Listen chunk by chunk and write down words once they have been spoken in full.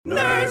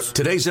Linebackers.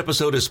 Today's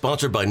episode is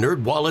sponsored by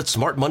NerdWallet's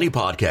Smart Money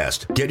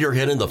Podcast. Get your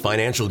head in the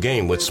financial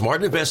game with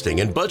smart investing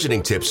and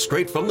budgeting tips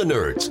straight from the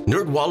nerds.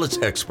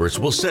 NerdWallet's experts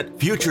will set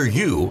future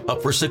you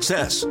up for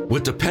success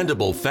with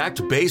dependable,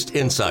 fact-based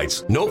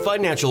insights. No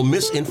financial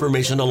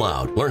misinformation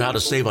allowed. Learn how to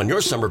save on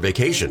your summer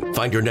vacation,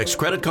 find your next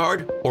credit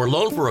card, or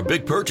loan for a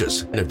big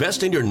purchase, and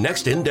invest in your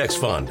next index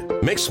fund.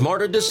 Make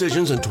smarter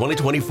decisions in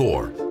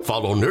 2024.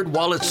 Follow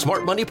NerdWallet's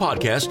Smart Money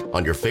Podcast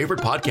on your favorite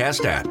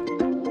podcast app.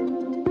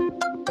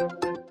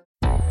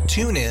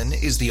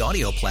 TuneIn is the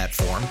audio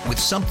platform with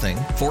something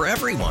for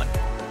everyone.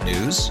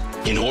 News.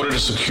 In order to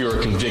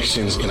secure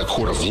convictions in a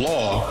court of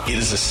law, it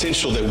is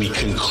essential that we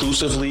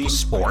conclusively.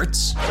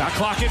 Sports. Shot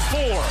clock at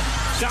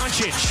 4.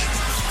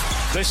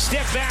 Doncic. The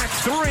step back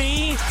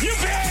 3. You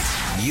bet.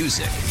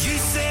 Music. You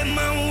set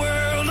my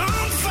world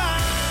on fire.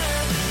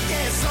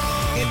 Yes,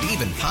 and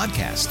even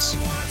podcasts.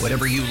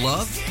 Whatever you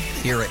love,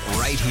 hear it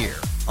right here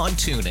on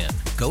TuneIn.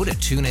 Go to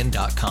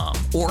TuneIn.com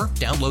or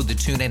download the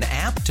TuneIn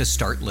app to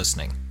start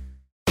listening.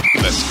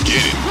 Let's get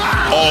it.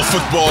 All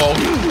football,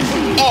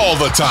 all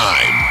the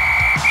time.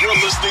 You're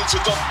listening to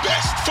the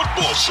best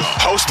football show,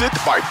 hosted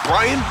by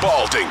Brian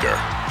Baldinger.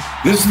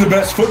 This is the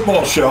best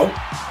football show,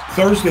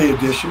 Thursday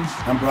edition.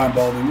 I'm Brian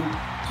Baldinger.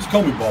 Just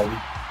call me Baldy.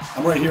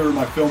 I'm right here in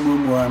my film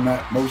room where I'm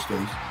at most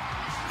days.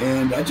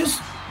 And I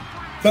just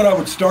thought I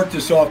would start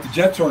this off. The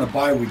Jets are on a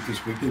bye week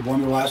this week. They've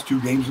won their last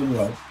 2 games in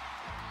a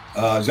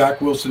row. Zach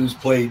Wilson has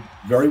played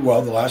very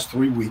well the last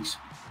 3 weeks.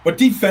 But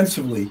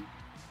defensively,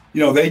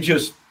 they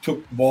just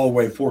took the ball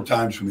away 4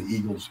 times from the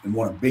Eagles and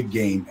won a big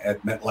game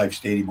at MetLife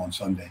Stadium on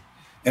Sunday.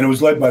 And it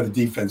was led by the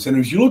defense. And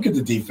as you look at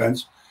the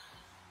defense,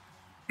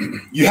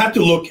 you have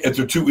to look at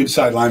their 2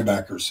 inside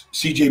linebackers,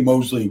 C.J.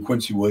 Mosley and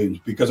Quincy Williams,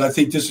 because I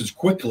think this is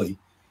quickly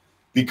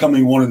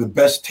becoming one of the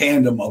best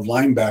tandem of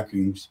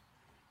linebackers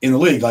in the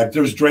league. Like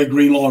there's Dre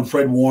Greenlaw and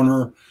Fred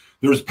Warner.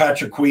 There's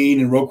Patrick Queen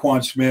and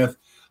Roquan Smith.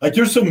 Like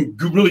there's some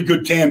really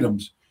good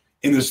tandems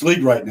in this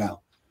league right now.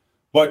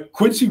 But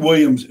Quincy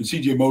Williams and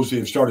C.J. Mosley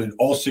have started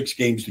all 6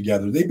 games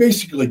together. They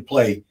basically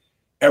play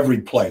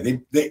every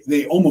play.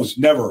 They almost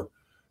never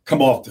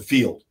come off the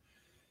field.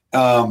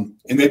 And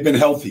they've been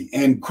healthy.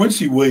 And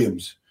Quincy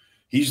Williams,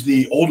 he's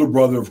the older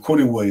brother of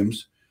Quinnen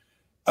Williams.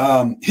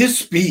 His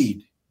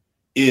speed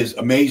is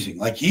amazing.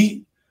 Like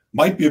he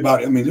might be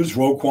there's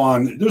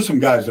Roquan. There's some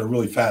guys that are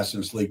really fast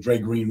in this league. Dre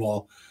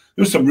Greenwald.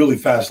 There's some really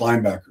fast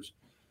linebackers.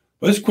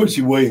 But this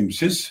Quincy Williams,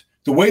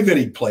 the way that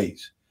he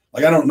plays,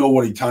 like I don't know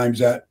what he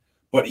times at,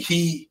 but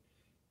he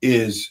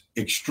is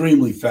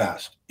extremely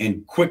fast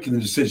and quick in the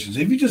decisions.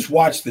 If you just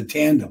watch the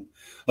tandem,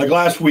 like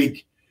last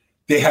week,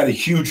 they had a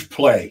huge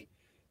play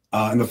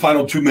in the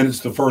final 2 minutes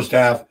of the first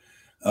half.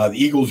 The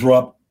Eagles were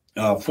up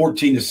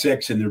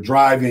 14-6, and they're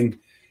driving,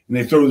 and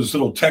they throw this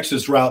little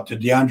Texas route to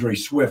DeAndre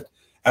Swift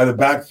out of the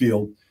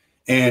backfield.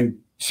 And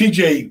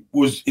CJ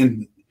was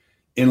in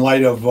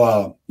light of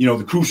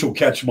the crucial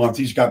catch month.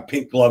 He's got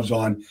pink gloves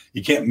on.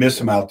 You can't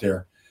miss him out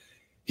there.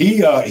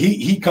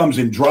 He comes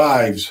and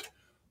drives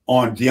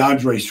on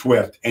DeAndre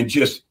Swift and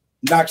just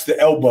knocks the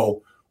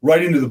elbow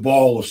right into the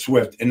ball of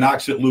Swift and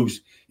knocks it loose.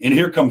 And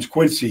here comes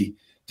Quincy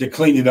to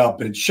clean it up.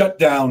 And it shut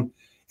down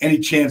any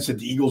chance that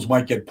the Eagles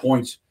might get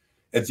points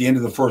at the end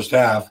of the first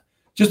half.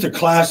 Just a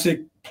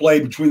classic play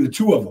between the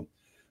 2 of them.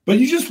 But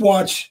you just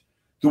watch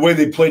the way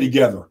they play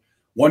together.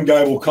 One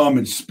guy will come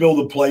and spill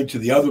the play to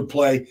the other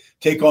play,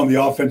 take on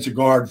the offensive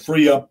guard,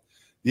 free up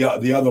the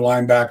other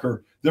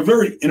linebacker. They're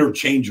very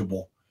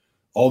interchangeable,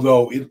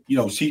 although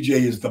CJ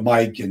is the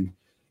Mike and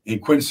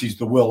Quincy's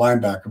the Will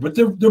linebacker. But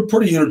they're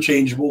pretty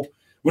interchangeable.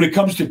 When it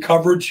comes to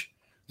coverage,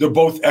 they're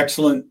both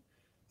excellent.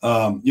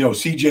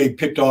 CJ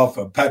picked off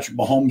a Patrick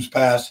Mahomes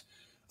pass,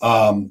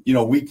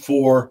 week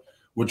 4,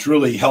 which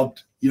really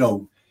helped,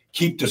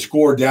 keep the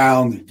score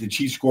down. The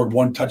Chiefs scored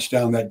 1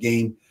 touchdown that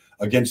game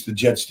against the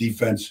Jets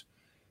defense.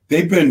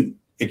 They've been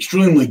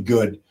extremely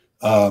good.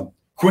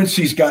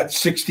 Quincy's got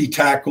 60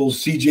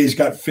 tackles. CJ's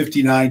got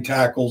 59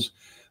 tackles.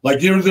 Like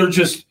they're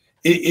just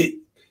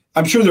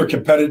I'm sure they're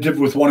competitive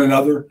with one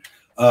another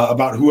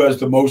about who has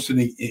the most in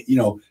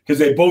the because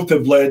they both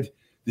have led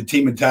the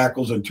team in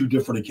tackles on 2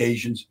 different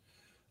occasions.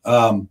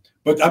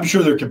 But I'm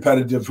sure they're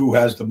competitive who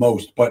has the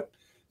most. But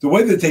the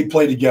way that they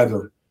play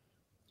together,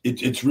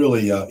 it's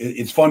really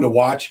it's fun to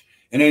watch.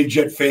 And any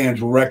Jet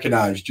fans will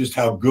recognize just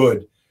how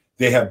good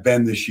they have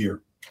been this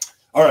year.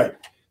 All right,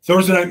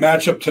 Thursday night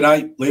matchup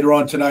tonight, later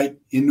on tonight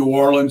in New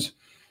Orleans,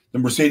 the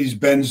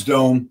Mercedes-Benz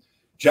Dome.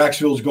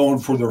 Jacksonville's going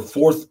for their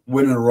 4th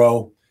win in a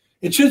row.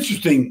 It's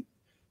interesting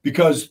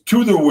because 2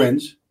 of their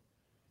wins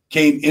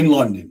came in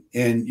London.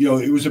 And,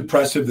 it was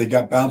impressive. They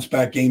got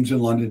bounce-back games in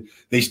London.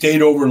 They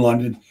stayed over in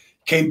London,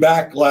 came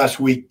back last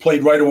week,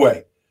 played right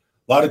away.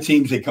 A lot of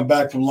teams, they come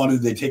back from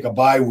London, they take a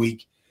bye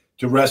week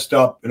to rest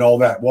up and all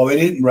that. Well, they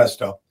didn't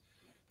rest up.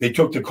 They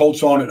took the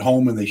Colts on at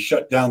home, and they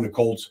shut down the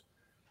Colts,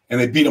 and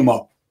they beat them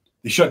up.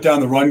 They shut down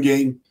the run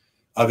game.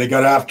 They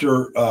got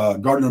after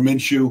Gardner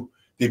Minshew.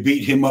 They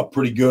beat him up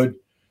pretty good.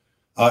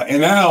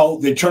 And now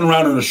they turn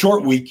around in a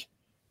short week,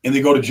 and they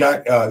go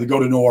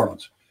to New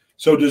Orleans.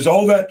 So does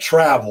all that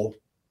travel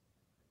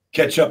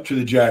catch up to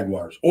the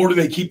Jaguars, or do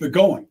they keep it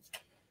going?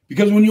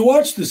 Because when you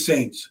watch the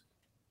Saints,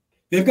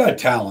 they've got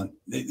talent.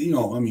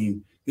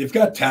 They've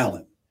got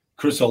talent.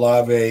 Chris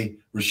Olave,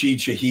 Rashid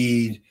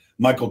Shaheed,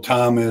 Michael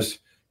Thomas,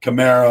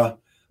 Kamara.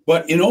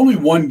 But in only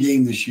one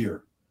game this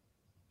year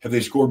have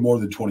they scored more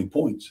than 20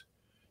 points.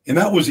 And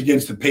that was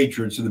against the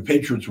Patriots, and the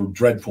Patriots were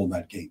dreadful in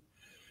that game.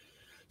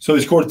 So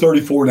they scored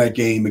 34 in that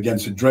game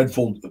against a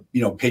dreadful,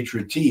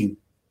 Patriot team.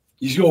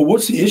 You go,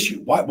 what's the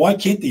issue? Why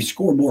can't they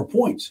score more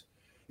points?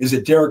 Is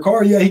it Derek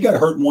Carr? Yeah, he got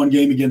hurt in one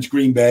game against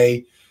Green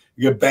Bay.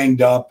 He got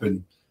banged up,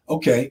 and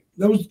okay,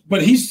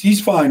 but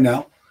he's fine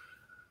now.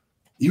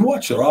 You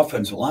watch their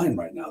offensive line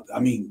right now. I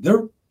mean,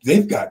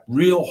 they've got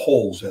real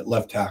holes at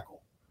left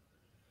tackle.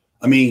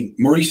 I mean,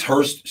 Maurice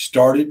Hurst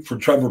started for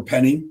Trevor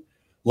Penning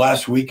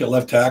last week at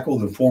left tackle,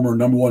 the former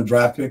number 1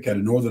 draft pick out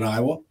of Northern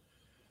Iowa.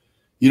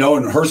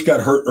 And Hurst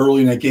got hurt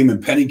early in that game,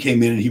 and Penning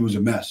came in, and he was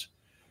a mess.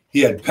 He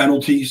had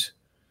penalties.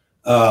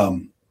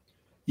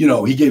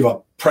 He gave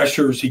up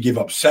pressures. He gave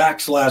up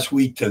sacks last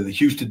week to the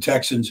Houston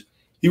Texans.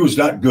 He was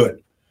not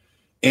good.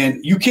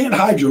 And you can't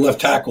hide your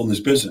left tackle in this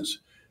business.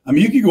 I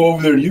mean, you can go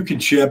over there and you can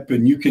chip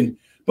and you can,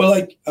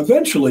 but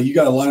eventually you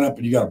got to line up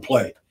and you got to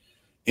play.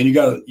 And you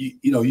got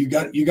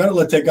to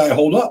let that guy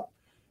hold up.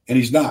 And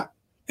he's not.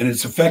 And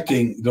it's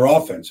affecting their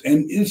offense.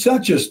 And it's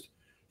not just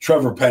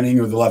Trevor Penning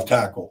or the left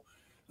tackle.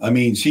 I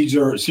mean,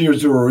 Cesar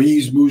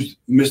Ruiz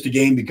missed a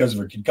game because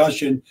of a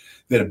concussion.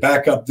 They had a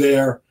backup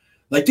there.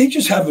 They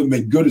just haven't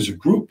been good as a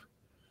group.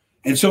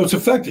 And so it's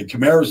affected.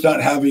 Kamara's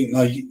not having,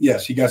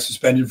 yes, he got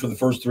suspended for the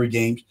first 3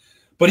 games,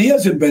 but he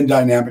hasn't been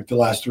dynamic the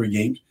last 3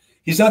 games.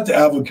 He's not the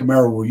Alvin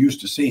Kamara we're used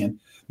to seeing.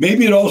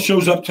 Maybe it all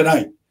shows up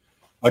tonight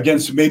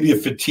against maybe a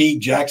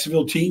fatigued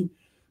Jacksonville team.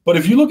 But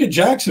if you look at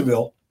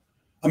Jacksonville,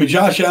 I mean,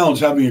 Josh Allen's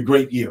having a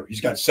great year.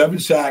 He's got 7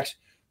 sacks,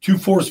 2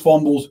 forced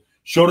fumbles,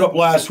 showed up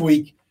last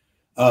week.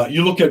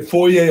 You look at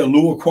Foye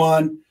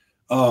Oluokun.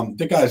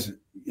 The guy's,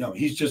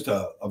 he's just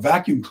a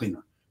vacuum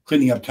cleaner,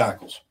 cleaning up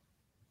tackles.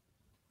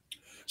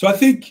 So I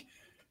think,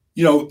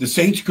 the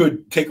Saints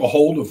could take a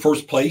hold of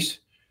first place,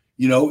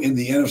 in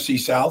the NFC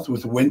South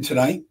with a win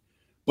tonight.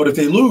 But if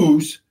they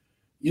lose,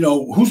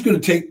 who's going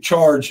to take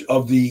charge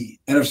of the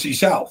NFC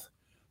South?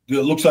 It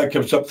looks like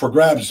it's up for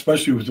grabs,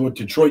 especially with what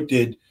Detroit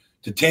did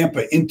to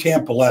Tampa in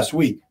Tampa last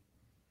week.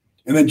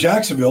 And then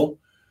Jacksonville,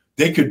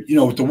 they could,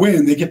 with the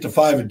win, they get to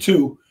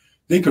 5-2.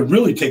 They could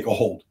really take a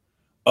hold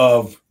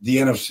of the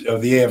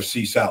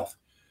AFC South.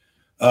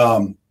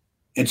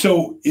 And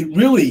so it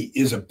really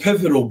is a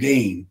pivotal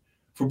game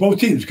for both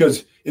teams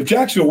because if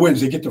Jacksonville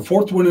wins, they get their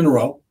 4th win in a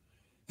row.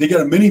 They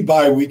get a mini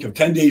bye week of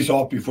 10 days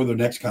off before their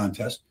next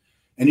contest.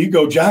 And you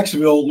go,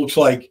 Jacksonville looks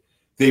like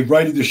they've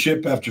righted the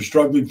ship after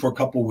struggling for a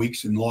couple of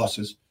weeks in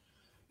losses.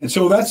 And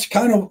so that's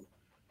kind of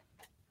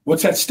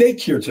what's at stake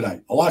here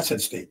tonight. A lot's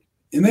at stake.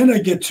 And then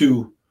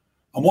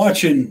I'm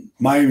watching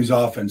Miami's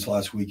offense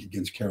last week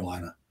against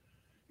Carolina.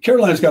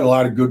 Carolina's got a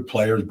lot of good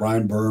players,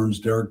 Brian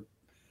Burns, Derek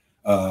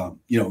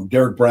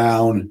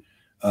Brown.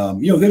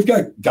 They've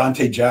got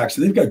Dante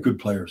Jackson. They've got good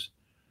players.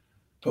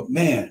 But,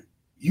 man,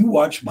 you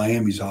watch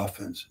Miami's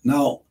offense.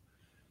 Now,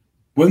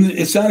 when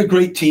it's not a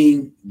great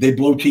team, they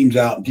blow teams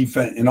out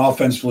and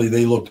offensively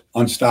they look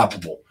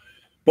unstoppable.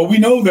 But we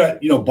know that,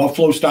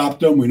 Buffalo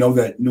stopped them. We know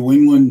that New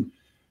England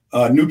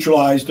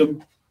neutralized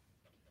them.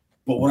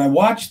 But when I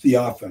watch the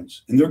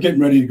offense, and they're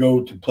getting ready to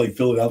go to play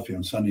Philadelphia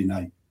on Sunday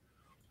night,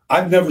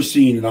 I've never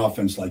seen an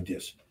offense like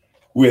this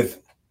with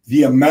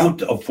the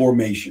amount of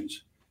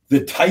formations,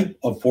 the type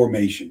of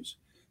formations,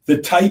 the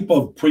type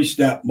of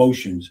pre-snap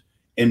motions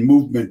and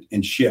movement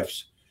and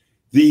shifts,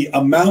 the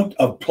amount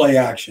of play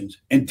actions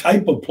and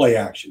type of play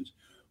actions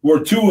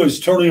where Tua is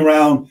turning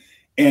around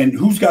and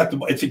who's got the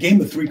ball. It's a game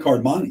of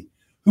 3-card monte.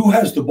 Who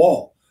has the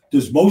ball?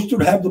 Does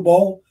Mostert have the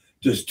ball?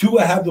 Does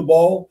Tua have the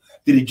ball?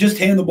 Did he just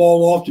hand the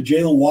ball off to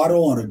Jalen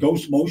Waddle on a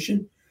ghost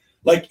motion?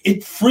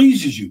 It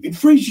freezes you. It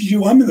freezes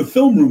you. I'm in the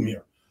film room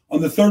here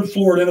on the 3rd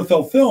floor at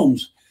NFL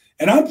Films,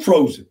 and I'm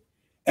frozen.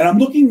 And I'm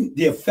looking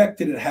the effect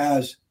that it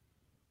has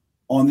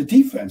on the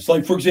defense.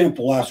 For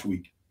example, last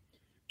week,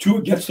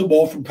 Tua gets the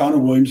ball from Connor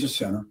Williams, the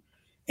center,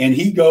 and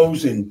he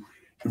goes in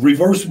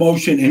reverse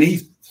motion, and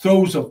he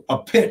throws a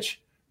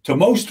pitch to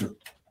Mostert.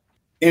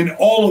 And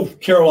all of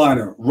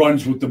Carolina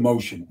runs with the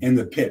motion and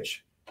the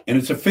pitch, and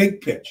it's a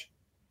fake pitch.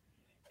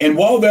 And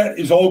while that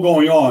is all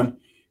going on,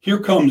 here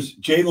comes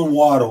Jalen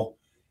Waddle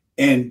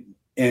and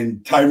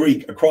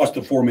Tyreek across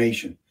the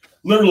formation,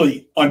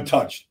 literally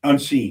untouched,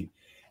 unseen.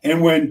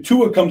 And when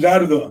Tua comes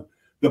out of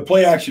the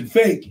play action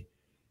fake,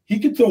 he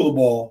could throw the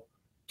ball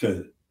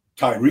to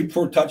Tyreek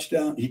for a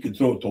touchdown. He could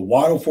throw it to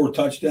Waddle for a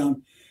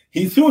touchdown.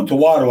 He threw it to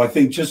Waddle, I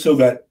think, just so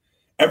that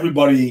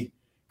everybody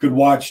could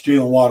watch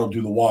Jalen Waddle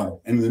do the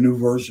Waddle and the new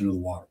version of the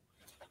Waddle.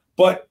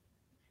 But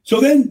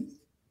so then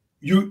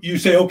you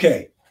say,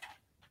 okay,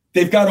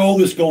 they've got all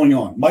this going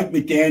on. Mike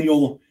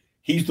McDaniel,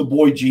 he's the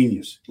boy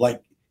genius.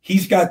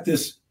 He's got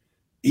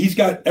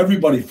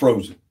everybody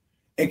frozen.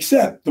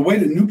 Except the way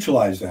to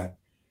neutralize that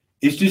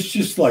is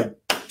just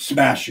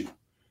smash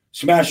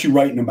you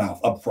right in the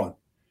mouth up front.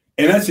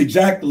 And that's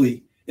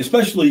exactly,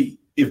 especially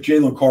if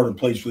Jalen Carter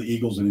plays for the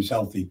Eagles and is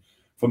healthy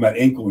from that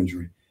ankle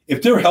injury.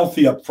 If they're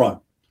healthy up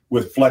front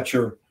with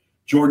Fletcher,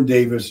 Jordan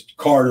Davis,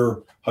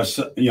 Carter,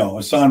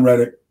 Hassan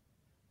Reddick,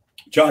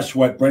 Josh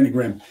Sweat, Brandon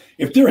Graham,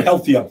 if they're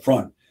healthy up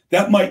front,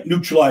 that might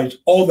neutralize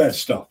all that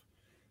stuff.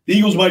 The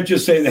Eagles might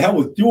just say, the hell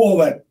with, do all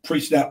that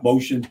pre-snap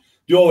motion,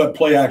 do all that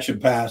play action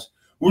pass.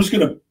 We're just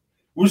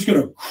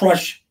gonna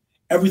crush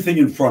everything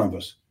in front of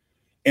us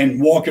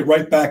and walk it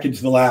right back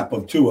into the lap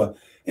of Tua.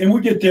 And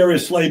we get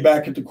Darius Slay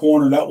back at the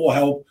corner. That will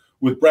help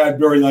with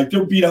Bradbury. Like,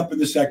 they're beat up in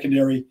the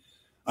secondary.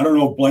 I don't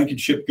know if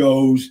Blankenship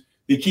goes.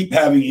 They keep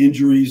having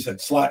injuries at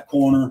slot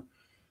corner.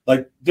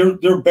 Like,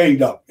 they're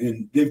banged up,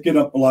 and they've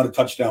given up a lot of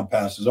touchdown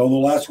passes. Although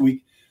last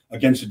week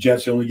against the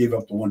Jets, they only gave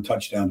up the one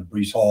touchdown to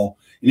Breece Hall.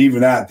 And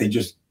even that, they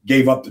just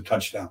gave up the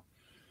touchdown.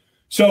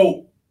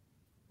 So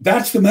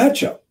that's the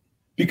matchup.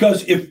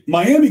 Because if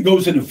Miami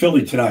goes into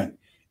Philly tonight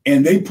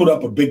and they put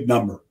up a big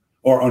number,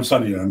 or on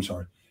Sunday night, I'm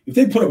sorry, if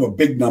they put up a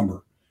big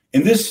number,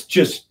 and this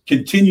just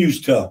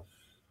continues to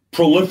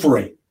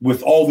proliferate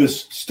with all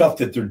this stuff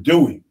that they're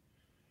doing,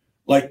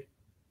 like,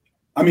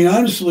 I mean,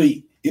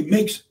 honestly, it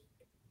makes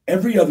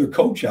every other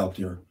coach out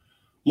there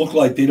look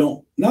like they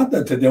don't, not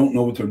that they don't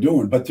know what they're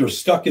doing, but they're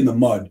stuck in the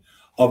mud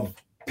of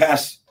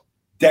past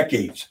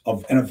decades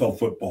of NFL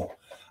football.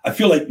 I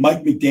feel like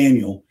Mike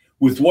McDaniel,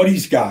 with what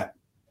he's got,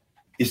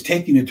 is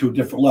taking it to a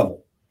different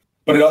level.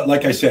 But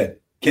like I said,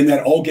 can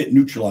that all get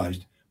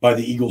neutralized by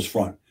the Eagles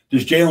front?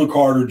 Does Jalen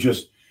Carter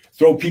just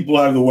throw people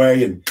out of the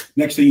way, and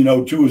next thing you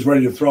know, Tua is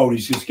ready to throw, and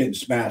he's just getting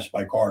smashed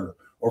by Carter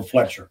or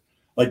Fletcher?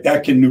 Like,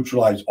 that can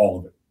neutralize all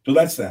of it. So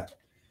that's that.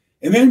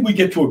 And then we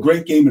get to a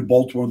great game in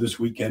Baltimore this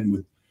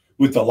weekend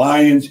with the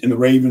Lions and the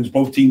Ravens,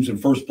 both teams in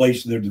first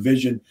place in their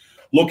division,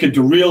 looking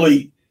to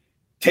really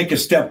take a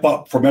step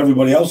up from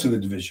everybody else in the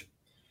division.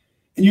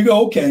 And you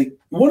go, okay,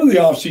 one of the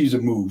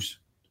offseason moves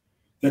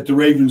that the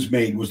Ravens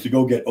made was to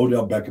go get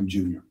Odell Beckham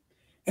Jr.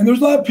 And there's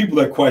a lot of people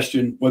that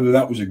question whether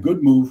that was a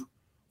good move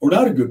or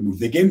not a good move.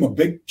 They gave him a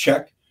big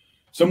check,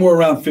 somewhere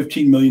around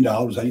 $15 million.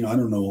 I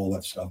don't know all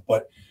that stuff,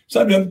 but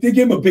they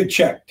gave him a big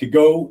check to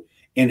go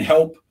and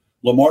help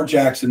Lamar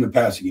Jackson in the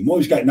passing game. Well,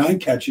 he's got 9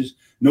 catches,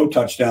 no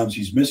touchdowns.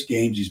 He's missed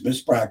games. He's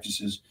missed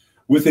practices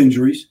with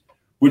injuries,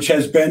 which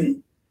has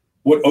been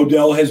what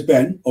Odell has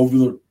been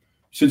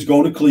since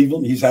going to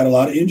Cleveland. He's had a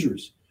lot of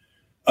injuries.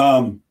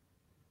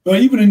 But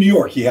even in New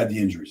York, he had the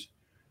injuries.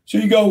 So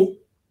you go,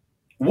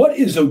 what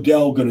is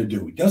Odell going to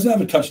do? He doesn't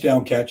have a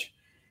touchdown catch.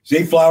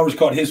 Zay Flowers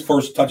caught his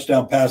first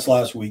touchdown pass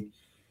last week.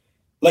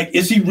 Like,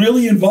 is he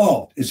really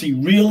involved? Is he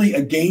really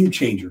a game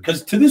changer?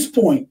 Because to this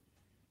point,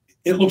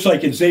 it looks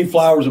like it's Zay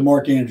Flowers and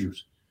Mark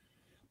Andrews.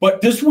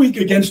 But this week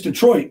against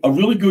Detroit, a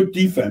really good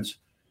defense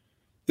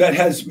that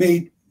has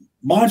made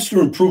monster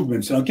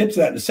improvements. And I'll get to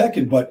that in a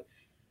second, but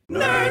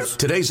Nerds.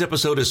 Today's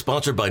episode is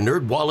sponsored by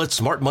NerdWallet's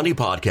Smart Money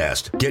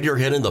Podcast. Get your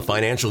head in the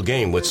financial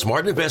game with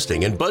smart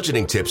investing and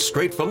budgeting tips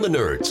straight from the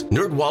nerds.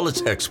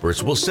 NerdWallet's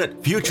experts will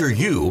set future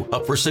you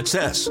up for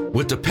success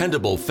with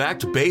dependable,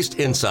 fact-based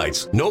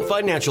insights. No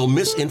financial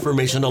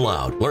misinformation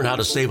allowed. Learn how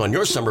to save on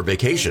your summer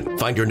vacation,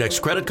 find your next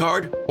credit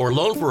card, or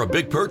loan for a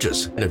big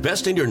purchase, and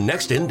invest in your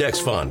next index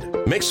fund.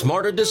 Make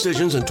smarter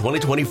decisions in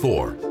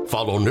 2024.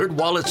 Follow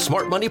NerdWallet's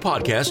Smart Money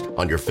Podcast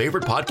on your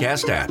favorite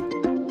podcast app.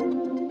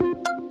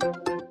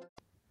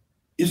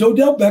 Is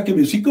Odell Beckham,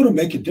 is he going to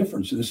make a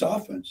difference in this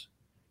offense?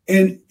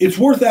 And it's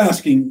worth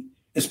asking,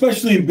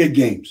 especially in big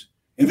games.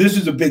 And this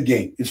is a big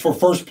game. It's for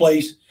first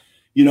place.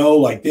 You know,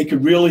 like, they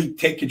could really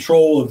take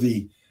control of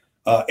the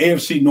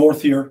AFC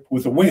North here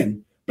with a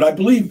win. But I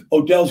believe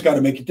Odell's got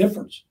to make a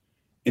difference.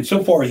 And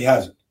so far he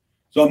hasn't.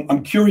 So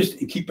I'm curious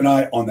to keep an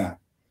eye on that.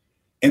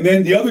 And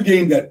then the other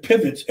game that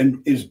pivots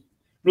and is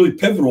really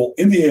pivotal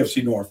in the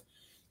AFC North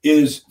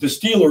is the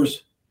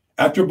Steelers,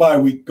 after bye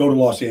week, go to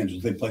Los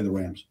Angeles. They play the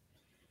Rams.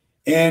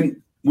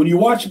 And when you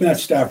watch Matt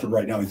Stafford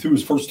right now, he threw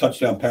his first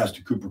touchdown pass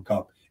to Cooper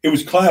Kupp. It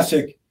was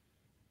classic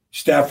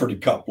Stafford to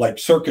Kupp, like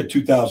circa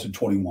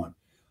 2021.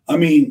 I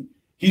mean,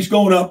 he's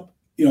going up,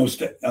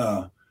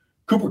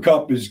 Cooper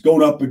Kupp is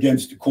going up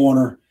against the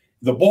corner.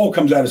 The ball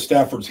comes out of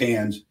Stafford's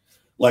hands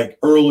like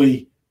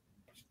early.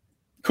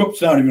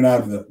 Kupp's not even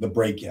out of the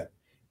break yet.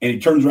 And he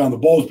turns around. The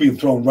ball's being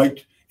thrown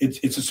right.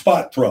 It's a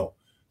spot throw.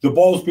 The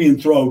ball's being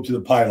thrown to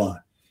the pylon.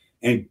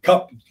 And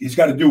Kupp, he's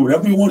got to do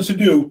whatever he wants to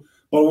do.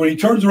 But when he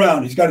turns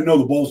around, he's got to know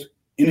the ball's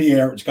in the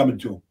air. It's coming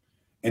to him.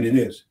 And it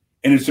is.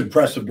 And it's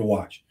impressive to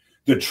watch.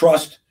 The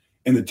trust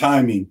and the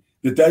timing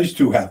that those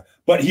two have.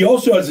 But he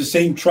also has the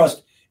same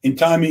trust and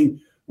timing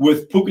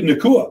with Puka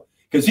Nacua,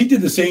 because he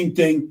did the same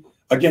thing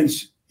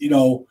against,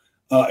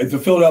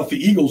 the Philadelphia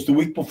Eagles the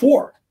week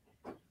before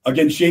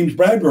against James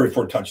Bradbury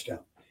for a touchdown.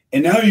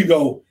 And now you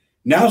go,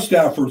 now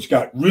Stafford's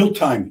got real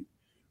timing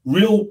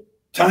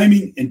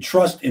and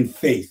trust and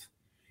faith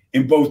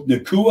in both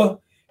Nacua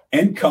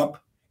and Kupp.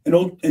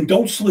 And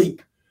don't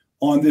sleep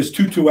on this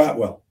Tutu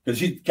Atwell, because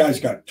he guy's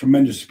got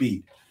tremendous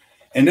speed.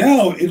 And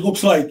now it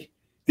looks like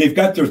they've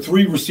got their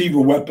 3-receiver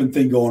weapon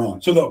thing going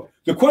on. So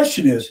the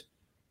question is,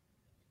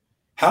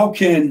 how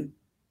can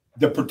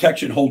the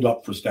protection hold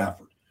up for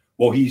Stafford?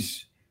 Well,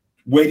 he's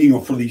waiting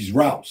for these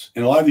routes.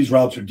 And a lot of these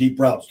routes are deep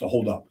routes to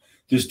hold up.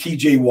 Does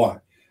TJ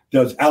Watt,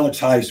 does Alex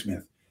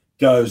Highsmith,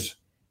 does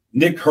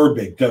Nick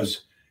Herbig,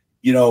 does,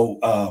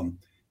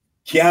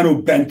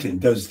 Keanu Benton,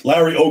 does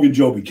Larry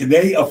Ogunjobi, can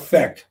they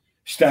affect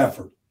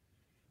Stafford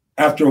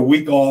after a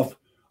week off,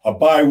 a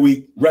bye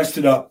week,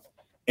 rested up,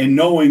 and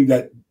knowing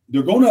that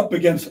they're going up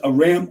against a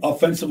Ram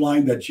offensive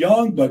line that's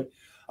young, but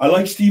I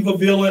like Steve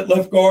Avila at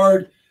left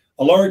guard.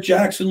 Alaric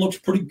Jackson looks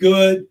pretty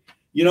good.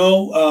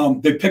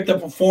 They picked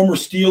up a former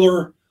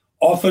Steeler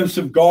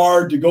offensive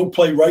guard to go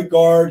play right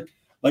guard.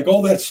 Like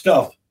all that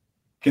stuff,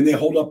 can they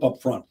hold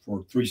up front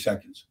for 3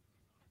 seconds?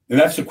 And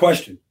that's the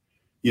question,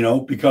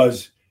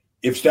 because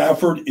if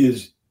Stafford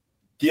is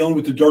dealing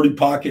with the dirty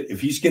pocket,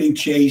 if he's getting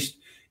chased,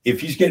 if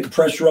he's getting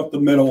pressure up the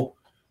middle,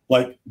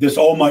 like this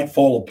all might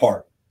fall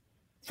apart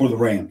for the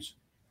Rams.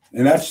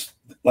 And that's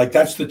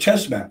the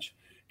chess match.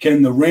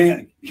 Can the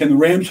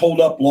Rams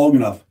hold up long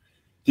enough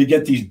to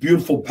get these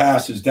beautiful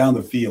passes down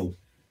the field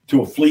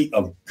to a fleet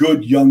of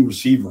good young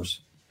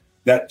receivers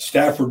that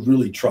Stafford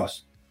really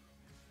trusts?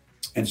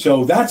 And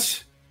so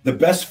that's the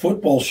best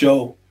football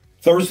show,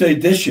 Thursday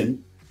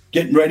edition,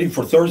 getting ready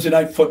for Thursday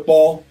night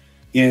football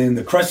in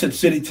the Crescent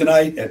City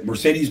tonight at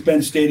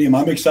Mercedes-Benz Stadium.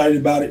 I'm excited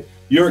about it.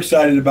 You're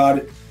excited about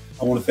it.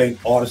 I want to thank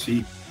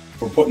Odyssey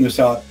for putting this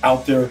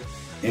out there.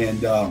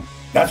 And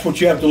that's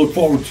what you have to look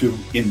forward to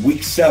in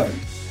Week 7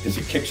 as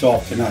it kicks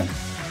off tonight.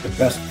 The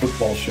best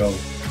football show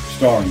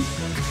starring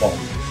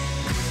Baldy.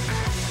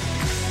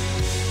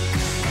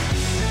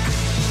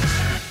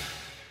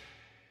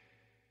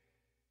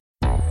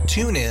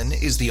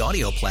 TuneIn is the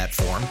audio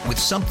platform with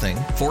something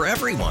for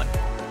everyone.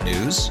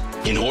 News.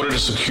 In order to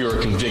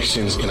secure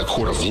convictions in a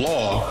court of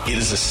law, it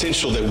is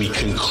essential that we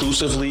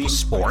conclusively.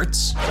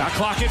 Sports. Shot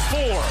clock at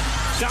 4.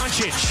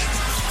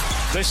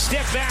 Doncic. The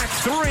step back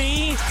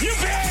 3. You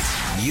bet.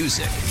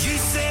 Music. You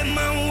set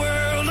my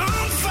world on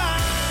fire.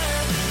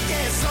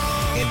 Yes,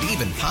 and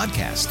even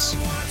podcasts.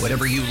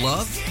 Whatever you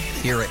love,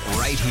 hear it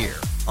right here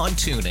on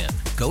TuneIn.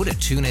 Go to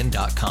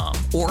TuneIn.com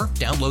or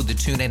download the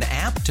TuneIn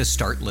app to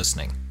start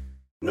listening.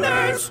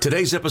 Nerds.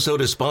 Today's episode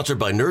is sponsored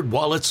by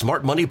NerdWallet's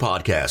Smart Money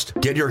Podcast.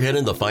 Get your head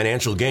in the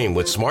financial game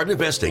with smart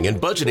investing and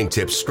budgeting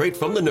tips straight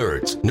from the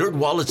nerds.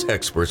 NerdWallet's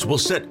experts will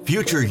set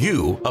future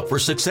you up for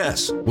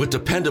success with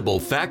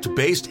dependable,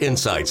 fact-based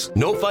insights.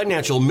 No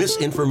financial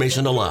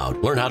misinformation allowed.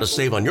 Learn how to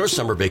save on your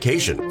summer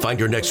vacation, find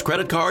your next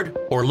credit card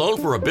or loan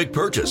for a big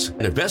purchase,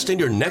 and invest in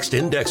your next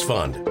index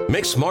fund.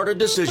 Make smarter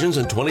decisions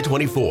in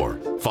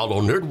 2024.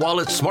 Follow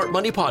NerdWallet's Smart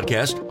Money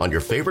Podcast on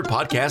your favorite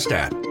podcast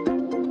app.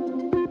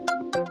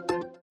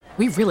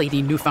 We really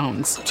need new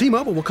phones.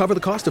 T-Mobile will cover the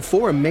cost of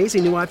 4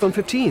 amazing new iPhone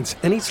 15s,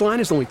 and each line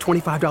is only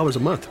 $25 a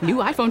month. New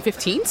iPhone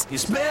 15s?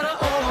 It's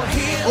better over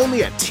here.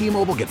 Only at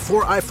T-Mobile, get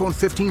 4 iPhone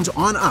 15s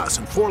on us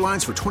and 4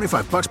 lines for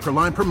 $25 per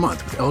line per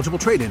month with eligible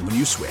trade-in when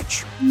you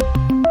switch.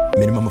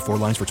 Minimum of 4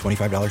 lines for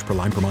 $25 per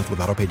line per month with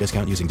autopay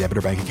discount using debit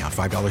or bank account.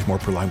 $5 more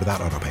per line without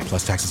autopay,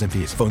 plus taxes and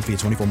fees. Phone fee at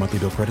 24 monthly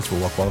bill credits for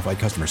well-qualified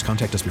customers.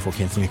 Contact us before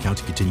canceling account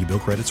to continue bill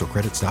credits or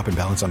credit stop and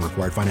balance on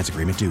required finance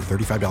agreement due.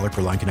 $35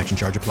 per line connection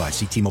charge applies.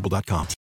 See T-Mobile.com.